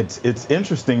 Scott. It's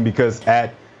interesting because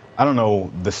at, I don't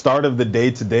know, the start of the day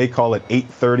today, call it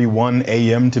 8:31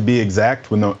 a.m. to be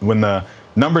exact, when the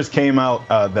numbers came out,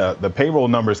 the payroll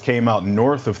numbers came out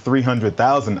north of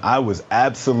 300,000. I was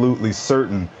absolutely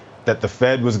certain that the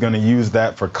Fed was going to use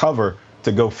that for cover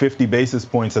to go 50 basis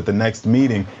points at the next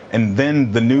meeting. And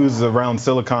then the news around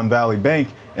Silicon Valley Bank,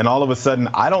 and all of a sudden,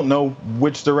 I don't know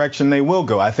which direction they will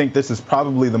go. I think this is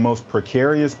probably the most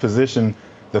precarious position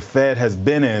the Fed has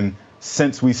been in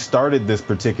since we started this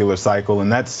particular cycle.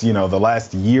 And that's, the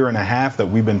last year and a half that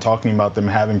we've been talking about them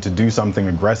having to do something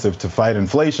aggressive to fight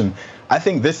inflation. I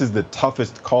think this is the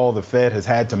toughest call the Fed has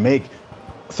had to make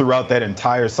throughout that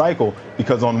entire cycle,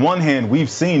 because on one hand, we've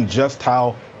seen just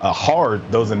how hard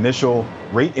those initial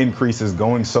rate increases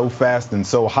going so fast and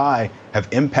so high have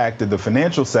impacted the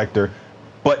financial sector.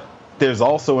 But there's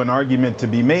also an argument to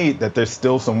be made that there's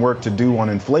still some work to do on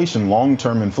inflation,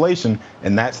 long-term inflation,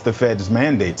 and that's the Fed's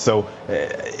mandate. So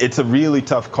it's a really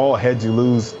tough call, heads you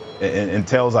lose and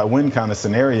tails I win kind of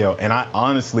scenario. And I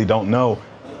honestly don't know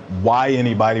why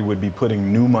anybody would be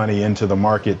putting new money into the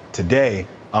market today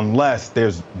unless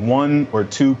there's one or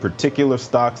two particular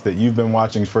stocks that you've been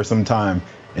watching for some time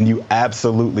and you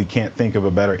absolutely can't think of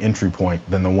a better entry point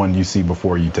than the one you see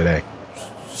before you today.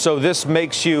 So this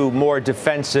makes you more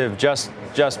defensive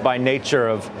just by nature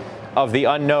of the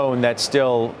unknown that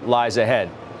still lies ahead.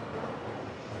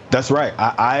 That's right.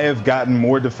 I have gotten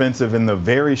more defensive in the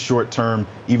very short term,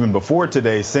 even before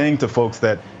today, saying to folks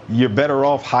that you're better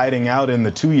off hiding out in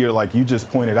the 2-year, like you just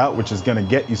pointed out, which is going to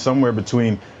get you somewhere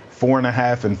between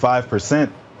 4.5% and 5%.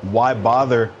 Why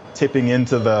bother tipping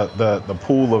into the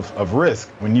pool of risk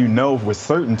when you know with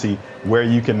certainty where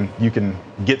you can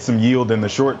get some yield in the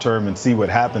short term and see what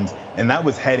happens? And that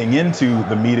was heading into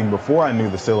the meeting before I knew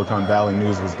the Silicon Valley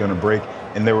news was going to break,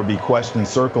 and there would be questions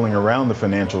circling around the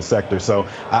financial sector. So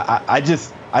I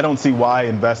don't see why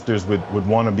investors would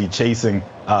want to be chasing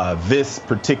this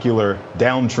particular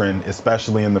downtrend,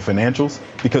 especially in the financials,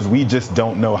 because we just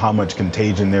don't know how much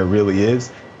contagion there really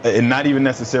is. And not even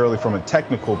necessarily from a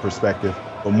technical perspective,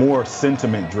 but more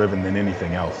sentiment driven than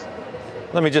anything else.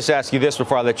 Let me just ask you this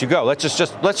before I let you go. Let's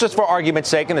just for argument's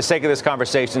sake and the sake of this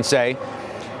conversation say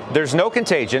there's no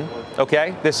contagion,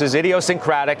 okay? This is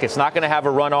idiosyncratic. It's not going to have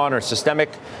a run-on or systemic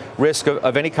risk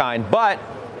of any kind, but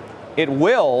it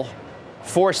will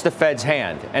force the Fed's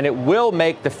hand, and it will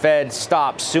make the Fed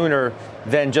stop sooner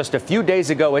than just a few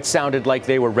days ago it sounded like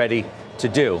they were ready to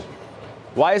do.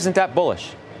 Why isn't that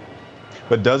bullish?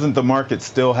 But doesn't the market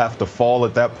still have to fall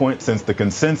at that point, since the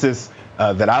consensus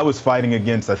that I was fighting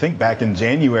against, I think back in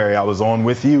January, I was on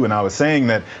with you and I was saying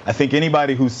that I think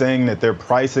anybody who's saying that they're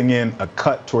pricing in a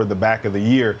cut toward the back of the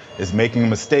year is making a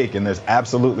mistake, and there's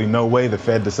absolutely no way the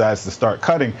Fed decides to start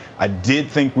cutting. I did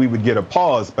think we would get a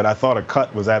pause, but I thought a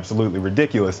cut was absolutely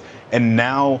ridiculous. And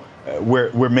now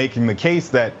we're making the case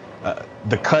that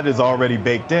the cut is already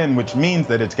baked in, which means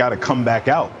that it's got to come back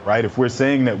out, right? If we're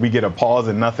saying that we get a pause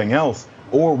and nothing else,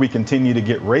 or we continue to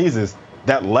get raises,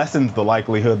 that lessens the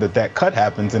likelihood that that cut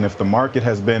happens. And if the market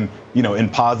has been, in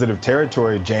positive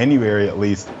territory, January at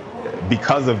least,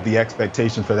 because of the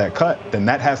expectation for that cut, then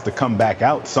that has to come back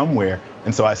out somewhere.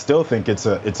 And so I still think it's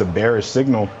a bearish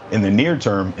signal in the near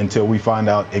term until we find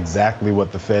out exactly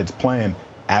what the Fed's plan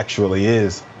actually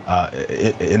is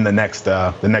in the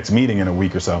next meeting in a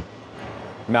week or so.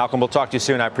 Malcolm, we'll talk to you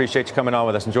soon. I appreciate you coming on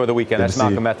with us. Enjoy the weekend. That's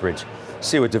Malcolm Etheridge.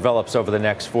 See what develops over the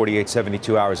next 48,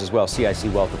 72 hours as well.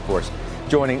 CIC Wealth, of course,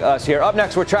 joining us here. Up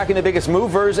next, we're tracking the biggest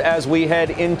movers as we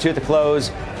head into the close.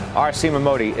 Our Seema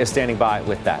Modi is standing by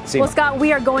with that. Seema. Well, Scott,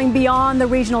 we are going beyond the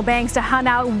regional banks to hunt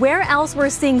out where else we're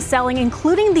seeing selling,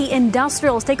 including the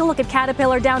industrials. Take a look at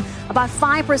Caterpillar, down about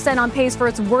 5% on pace for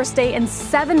its worst day in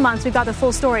 7 months. We've got the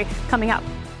full story coming up.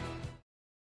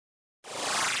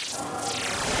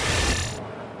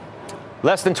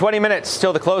 Less than 20 minutes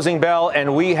till the closing bell,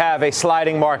 and we have a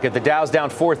sliding market. The Dow's down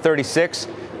 436,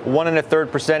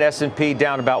 1.33%. S&P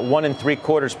down about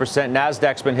 1.75%.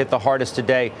 Nasdaq's been hit the hardest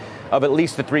today of at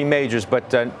least the three majors,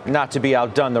 but not to be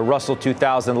outdone. The Russell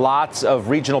 2000, lots of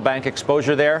regional bank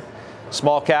exposure there.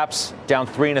 Small caps down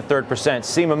 3.33%.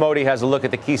 Seema Modi has a look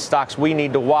at the key stocks we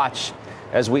need to watch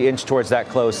as we inch towards that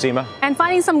close. Seema? And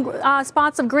finding some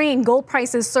spots of green. Gold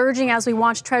prices surging as we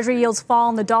watch Treasury yields fall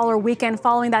in the dollar weekend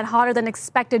following that hotter than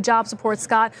expected jobs report,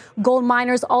 Scott. Gold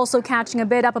miners also catching a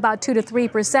bid up about 2 to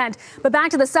 3%. But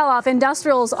back to the sell-off.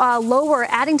 Industrials lower,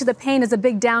 adding to the pain is a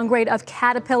big downgrade of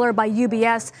Caterpillar by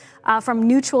UBS. From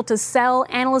neutral to sell.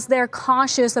 Analysts there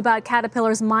cautious about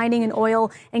Caterpillar's mining and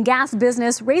oil and gas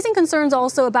business, raising concerns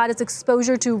also about its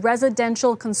exposure to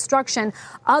residential construction.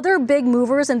 Other big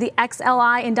movers in the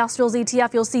XLI Industrials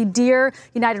ETF, you'll see Deere,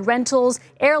 United Rentals,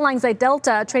 airlines like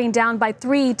Delta trading down by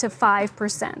 3 to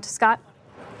 5%. Scott?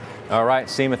 All right,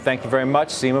 Seema, thank you very much.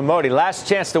 Seema Modi, last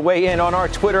chance to weigh in on our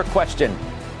Twitter question.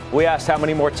 We asked how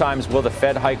many more times will the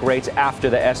Fed hike rates after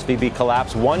the SVB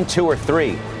collapse? 1, 2, or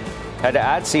 3? Head to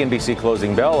 @CNBC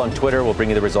Closing Bell on Twitter. We'll bring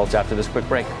you the results after this quick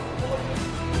break.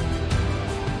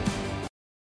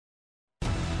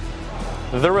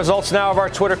 The results now of our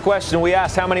Twitter question. We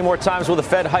asked how many more times will the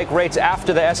Fed hike rates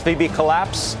after the SVB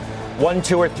collapse? 1,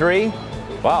 2, or 3?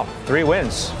 Wow, 3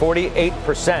 wins.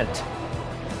 48%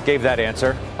 gave that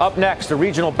answer. Up next, the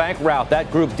regional bank rout. That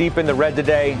group deep in the red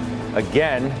today.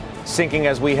 Again, sinking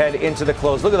as we head into the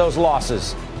close. Look at those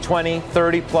losses. 20,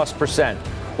 30+%.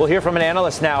 We'll hear from an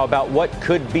analyst now about what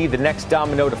could be the next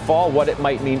domino to fall, what it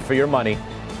might mean for your money.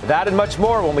 That and much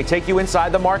more when we take you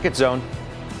inside the market zone.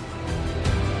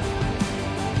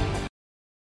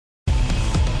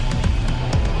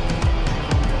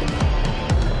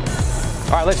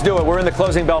 All right, let's do it. We're in the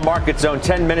Closing Bell market zone.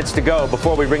 10 minutes to go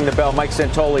before we ring the bell. Mike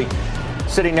Santoli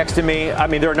sitting next to me. I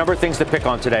mean, there are a number of things to pick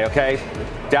on today, okay?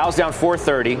 Dow's down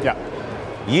 430. Yeah.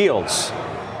 Yields.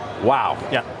 Wow.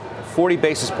 Yeah. 40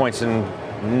 basis points in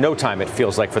no time, it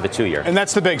feels like, for the 2-year. And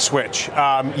that's the big switch.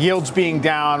 Yields being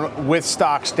down with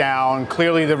stocks down.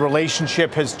 Clearly, the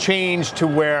relationship has changed to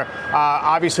where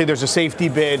obviously there's a safety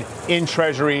bid in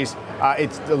treasuries.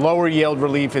 It's the lower yield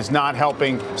relief is not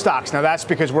helping stocks. Now, that's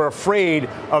because we're afraid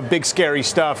of big, scary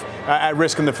stuff at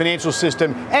risk in the financial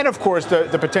system. And, of course,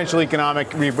 the potential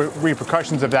economic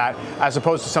repercussions of that as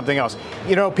opposed to something else.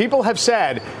 You know, people have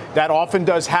said that often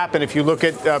does happen if you look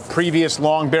at previous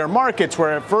long bear markets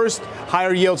where at first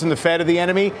higher yields in the Fed are the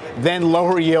enemy, then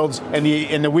lower yields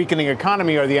in the weakening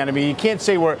economy are the enemy. You can't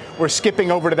say we're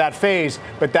skipping over to that phase,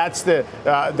 but that's the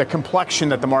complexion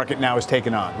that the market now has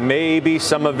taken on. Maybe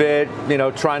some of it, you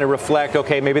know, trying to reflect,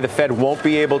 okay, maybe the Fed won't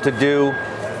be able to do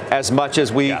as much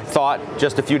as we thought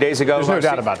just a few days ago. There's no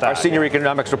doubt about that. Our senior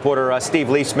economics reporter, Steve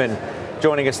Leisman,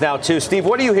 joining us now, too. Steve,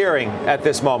 what are you hearing at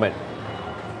this moment?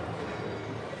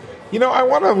 You know, I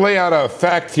want to lay out a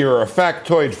fact here, or a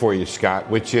factoid for you, Scott,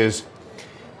 which is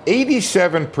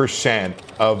 87%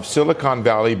 of Silicon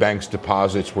Valley Bank's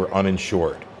deposits were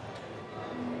uninsured.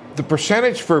 The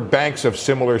percentage for banks of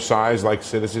similar size, like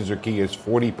Citizens or Key, is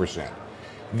 40%.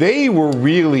 They were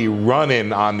really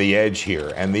running on the edge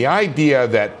here, and the idea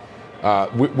that,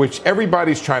 which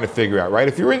everybody's trying to figure out, right?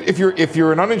 If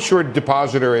you're an uninsured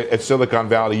depositor at Silicon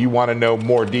Valley, you want to know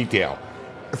more detail.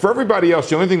 For everybody else,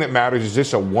 the only thing that matters is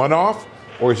this a one-off,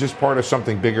 or is this part of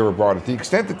something bigger or broader? To the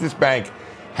extent that this bank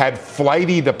had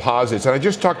flighty deposits, and I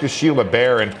just talked to Sheila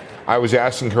Bair, and I was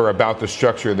asking her about the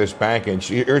structure of this bank, and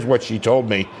here's what she told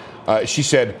me. She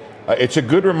said, it's a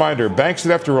good reminder, banks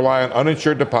that have to rely on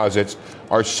uninsured deposits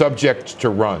are subject to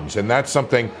runs. And that's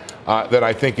something that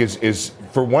I think is,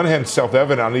 for one hand,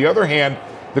 self-evident. On the other hand,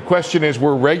 the question is,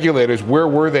 were regulators, where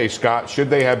were they, Scott? Should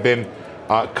they have been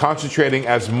concentrating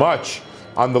as much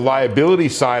on the liability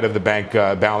side of the bank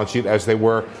balance sheet as they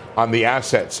were on the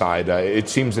asset side? It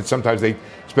seems that sometimes they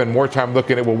spend more time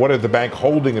looking at, well, what is the bank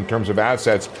holding in terms of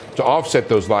assets to offset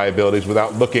those liabilities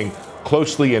without looking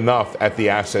closely enough at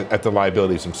the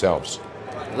liabilities themselves.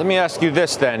 Let me ask you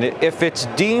this then. If it's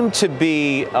deemed to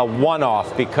be a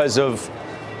one-off because of,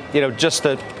 you know, just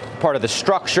the part of the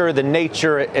structure, the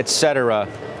nature, et cetera,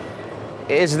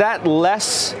 is that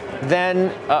less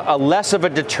than a less of a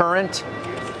deterrent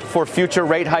for future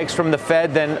rate hikes from the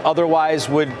Fed than otherwise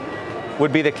would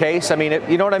be the case? I mean,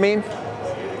 you know what I mean?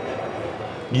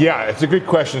 Yeah, it's a good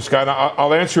question, Scott.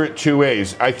 I'll answer it two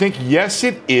ways. I think, yes,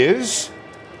 it is.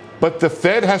 But the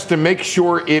Fed has to make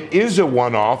sure it is a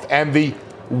one-off, and the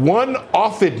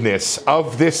one-offedness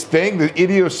of this thing, the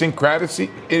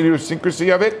idiosyncrasy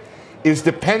of it, is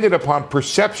dependent upon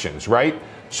perceptions, right?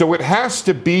 So it has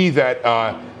to be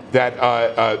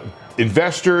that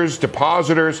investors,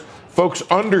 depositors folks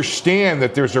understand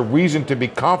that there's a reason to be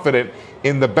confident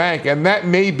in the bank, and that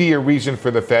may be a reason for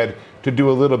the Fed to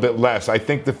do a little bit less. I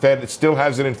think the Fed still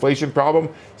has an inflation problem,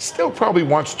 still probably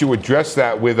wants to address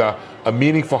that with a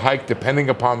meaningful hike depending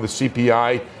upon the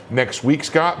CPI next week,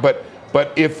 Scott. But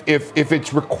if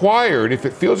it's required, if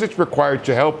it feels it's required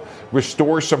to help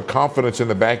restore some confidence in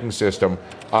the banking system,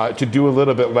 to do a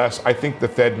little bit less, I think the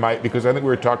Fed might, because I think we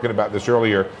were talking about this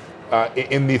earlier,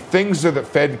 in the things that the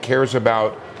Fed cares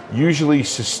about, usually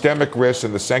systemic risk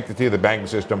and the sanctity of the banking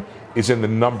system is in the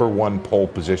number one pole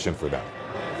position for them.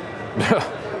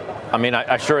 I mean,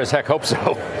 I sure as heck hope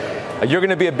so. You're going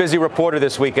to be a busy reporter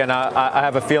this weekend. I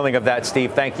have a feeling of that,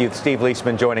 Steve. Thank you. Steve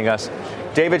Leisman joining us.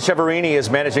 David Cheverini is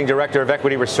Managing Director of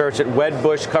Equity Research at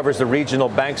Wedbush, covers the regional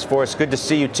banks for us. Good to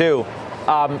see you, too.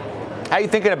 How are you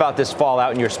thinking about this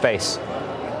fallout in your space?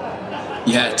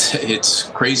 Yeah, it's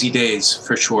crazy days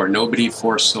for sure. Nobody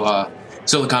foresaw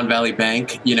Silicon Valley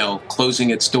Bank, closing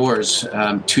its doors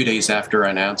 2 days after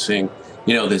announcing,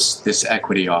 this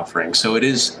equity offering. So it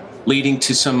is leading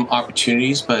to some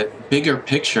opportunities, but bigger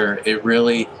picture, it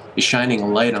really is shining a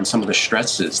light on some of the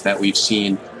stresses that we've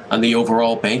seen on the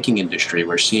overall banking industry.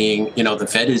 We're seeing, the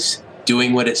Fed is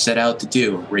doing what it set out to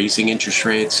do, raising interest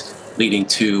rates, leading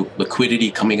to liquidity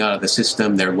coming out of the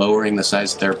system. They're lowering the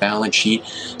size of their balance sheet.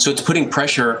 So it's putting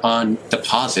pressure on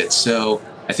deposits. So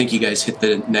I think you guys hit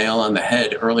the nail on the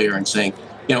head earlier in saying,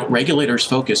 regulators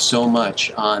focus so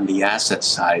much on the asset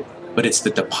side, but it's the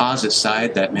deposit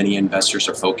side that many investors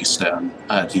are focused on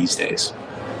these days.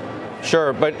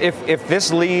 Sure, but if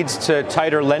this leads to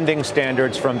tighter lending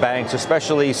standards from banks,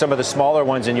 especially some of the smaller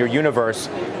ones in your universe,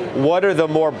 what are the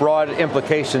more broad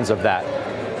implications of that?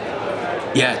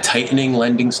 Yeah, tightening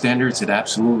lending standards, it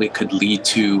absolutely could lead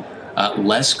to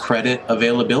less credit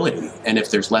availability. And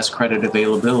if there's less credit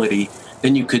availability,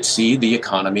 then you could see the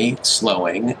economy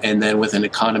slowing. And then with an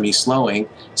economy slowing,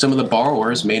 some of the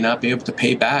borrowers may not be able to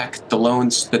pay back the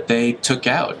loans that they took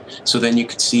out. So then you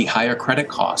could see higher credit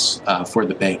costs for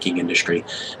the banking industry.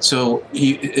 So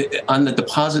on the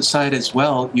deposit side as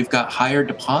well, you've got higher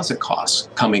deposit costs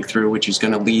coming through, which is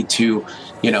going to lead to,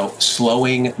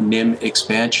 slowing NIM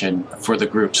expansion for the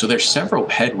group. So there's several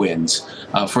headwinds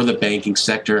for the banking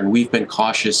sector, and we've been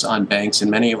cautious on banks,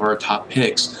 and many of our top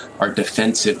picks are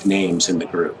defensive names in the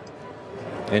group.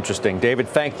 Interesting. David,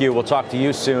 thank you. We'll talk to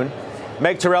you soon.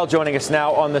 Meg Terrell joining us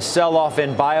now on the sell-off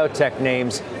in biotech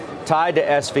names tied to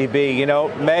SVB.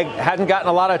 Meg hadn't gotten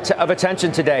a lot of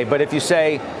attention today, but if you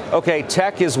say, okay,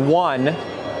 tech is one,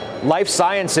 life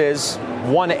sciences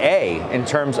 1A in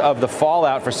terms of the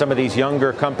fallout for some of these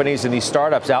younger companies and these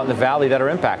startups out in the valley that are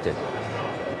impacted.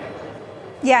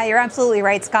 Yeah, you're absolutely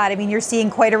right, Scott. I mean, you're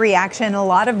seeing quite a reaction, a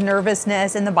lot of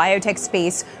nervousness in the biotech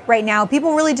space right now.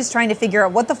 People really just trying to figure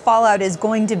out what the fallout is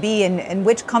going to be and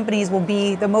which companies will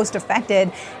be the most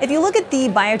affected. If you look at the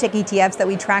biotech ETFs that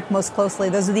we track most closely,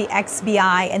 those are the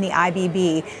XBI and the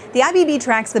IBB. The IBB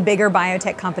tracks the bigger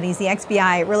biotech companies, the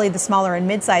XBI really the smaller and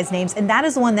mid-sized names, and that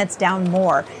is the one that's down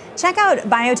more. Check out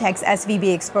biotech's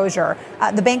SVB exposure.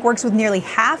 The bank works with nearly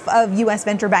half of U.S.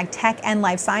 venture-backed tech and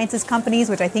life sciences companies,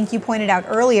 which I think you pointed out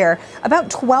earlier. About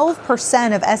 12%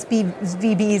 of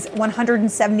SVB's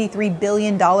 $173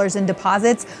 billion in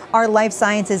deposits are life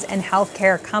sciences and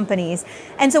healthcare companies.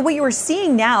 And so what you are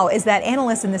seeing now is that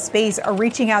analysts in the space are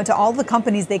reaching out to all the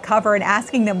companies they cover and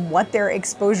asking them what their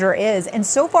exposure is. And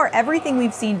so far, everything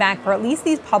we've seen back for at least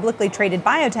these publicly traded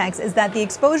biotechs is that the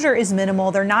exposure is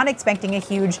minimal. They're not expecting a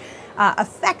huge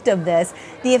effect of this.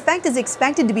 The effect is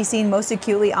expected to be seen most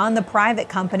acutely on the private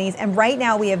companies. And right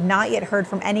now, we have not yet heard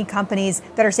from any companies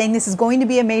that are saying this is going to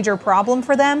be a major problem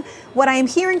for them. What I am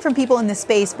hearing from people in this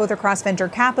space, both across venture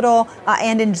capital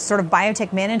and in sort of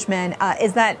biotech management,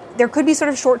 is that there could be sort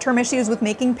of short-term issues with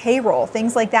making payroll,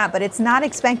 things like that. But it's not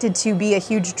expected to be a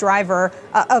huge driver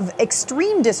of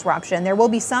extreme disruption. There will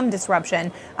be some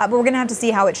disruption, but we're going to have to see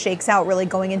how it shakes out really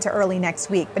going into early next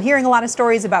week. But hearing a lot of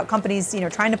stories about companies,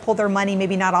 trying to pull their money,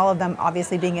 maybe not all of them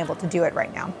obviously being able to do it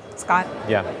right now. Scott?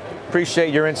 Yeah.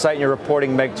 Appreciate your insight and your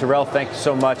reporting, Meg Terrell. Thank you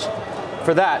so much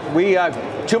for that. We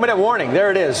 2-minute warning.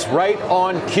 There it is, right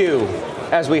on cue.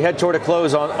 As we head toward a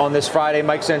close on this Friday,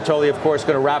 Mike Santoli, of course,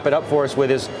 going to wrap it up for us with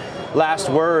his last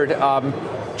word.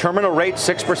 Terminal rate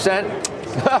 6%.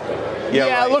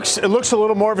 Yeah, right. It looks a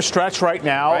little more of a stretch right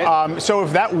now. Right. So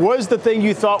if that was the thing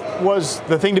you thought was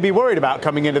the thing to be worried about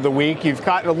coming into the week, you've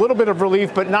gotten a little bit of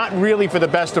relief, but not really for the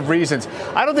best of reasons.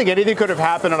 I don't think anything could have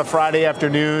happened on a Friday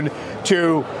afternoon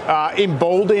to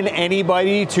embolden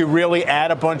anybody to really add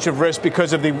a bunch of risk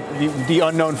because of the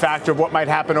unknown factor of what might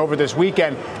happen over this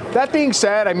weekend. That being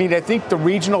said, I think the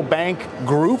regional bank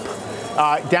group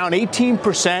down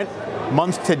 18%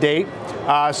 month to date.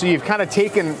 So you've kind of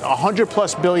taken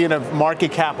 $100+ billion of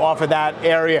market cap off of that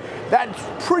area.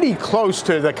 That's pretty close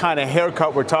to the kind of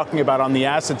haircut we're talking about on the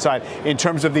asset side in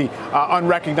terms of the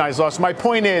unrecognized loss. My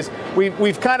point is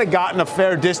we've kind of gotten a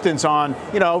fair distance on,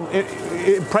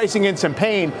 pricing in some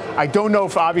pain. I don't know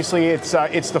if obviously it's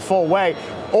the full way.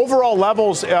 Overall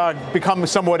levels become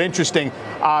somewhat interesting.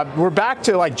 We're back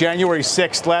to like January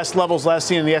 6th, levels last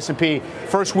seen in the S&P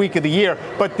first week of the year.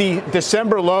 But the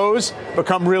December lows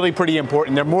become really pretty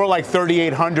important. They're more like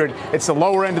 3,800. It's the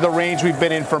lower end of the range we've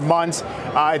been in for months.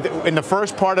 In the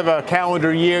first part of a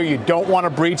calendar year, you don't want to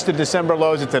breach the December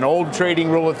lows. It's an old trading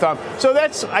rule of thumb. So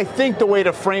that's, I think, the way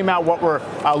to frame out what we're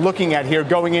looking at here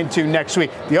going into next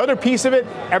week. The other piece of it,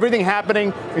 everything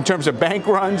happening in terms of bank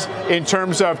runs, in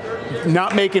terms of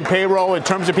not making payroll, in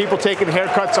terms of people taking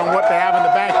haircuts on what they have in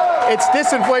the bank. It's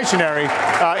disinflationary,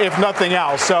 if nothing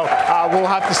else. So we'll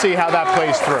have to see how that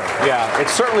plays through. Yeah,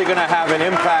 it's certainly going to have an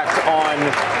impact on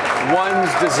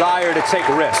one's desire to take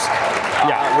risk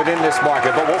within this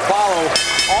market. But we'll follow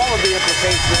all of the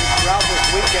implications throughout this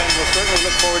weekend. We'll certainly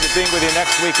look forward to being with you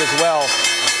next week as well.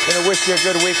 Going to wish you a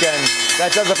good weekend.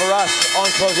 That does it for us on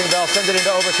Closing Bell. Send it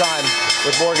into overtime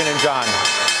with Morgan and John.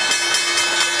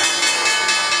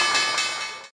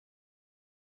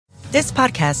 This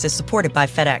podcast is supported by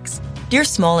FedEx. Dear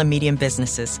small and medium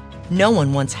businesses, no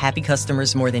one wants happy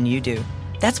customers more than you do.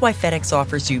 That's why FedEx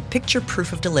offers you picture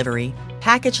proof of delivery,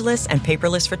 packageless and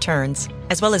paperless returns,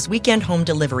 as well as weekend home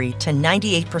delivery to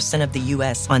 98% of the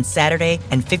U.S. on Saturday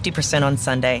and 50% on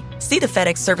Sunday. See the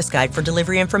FedEx service guide for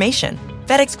delivery information.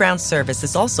 FedEx Ground service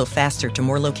is also faster to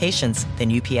more locations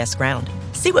than UPS Ground.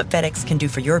 See what FedEx can do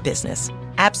for your business.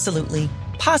 Absolutely,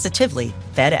 positively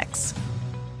FedEx.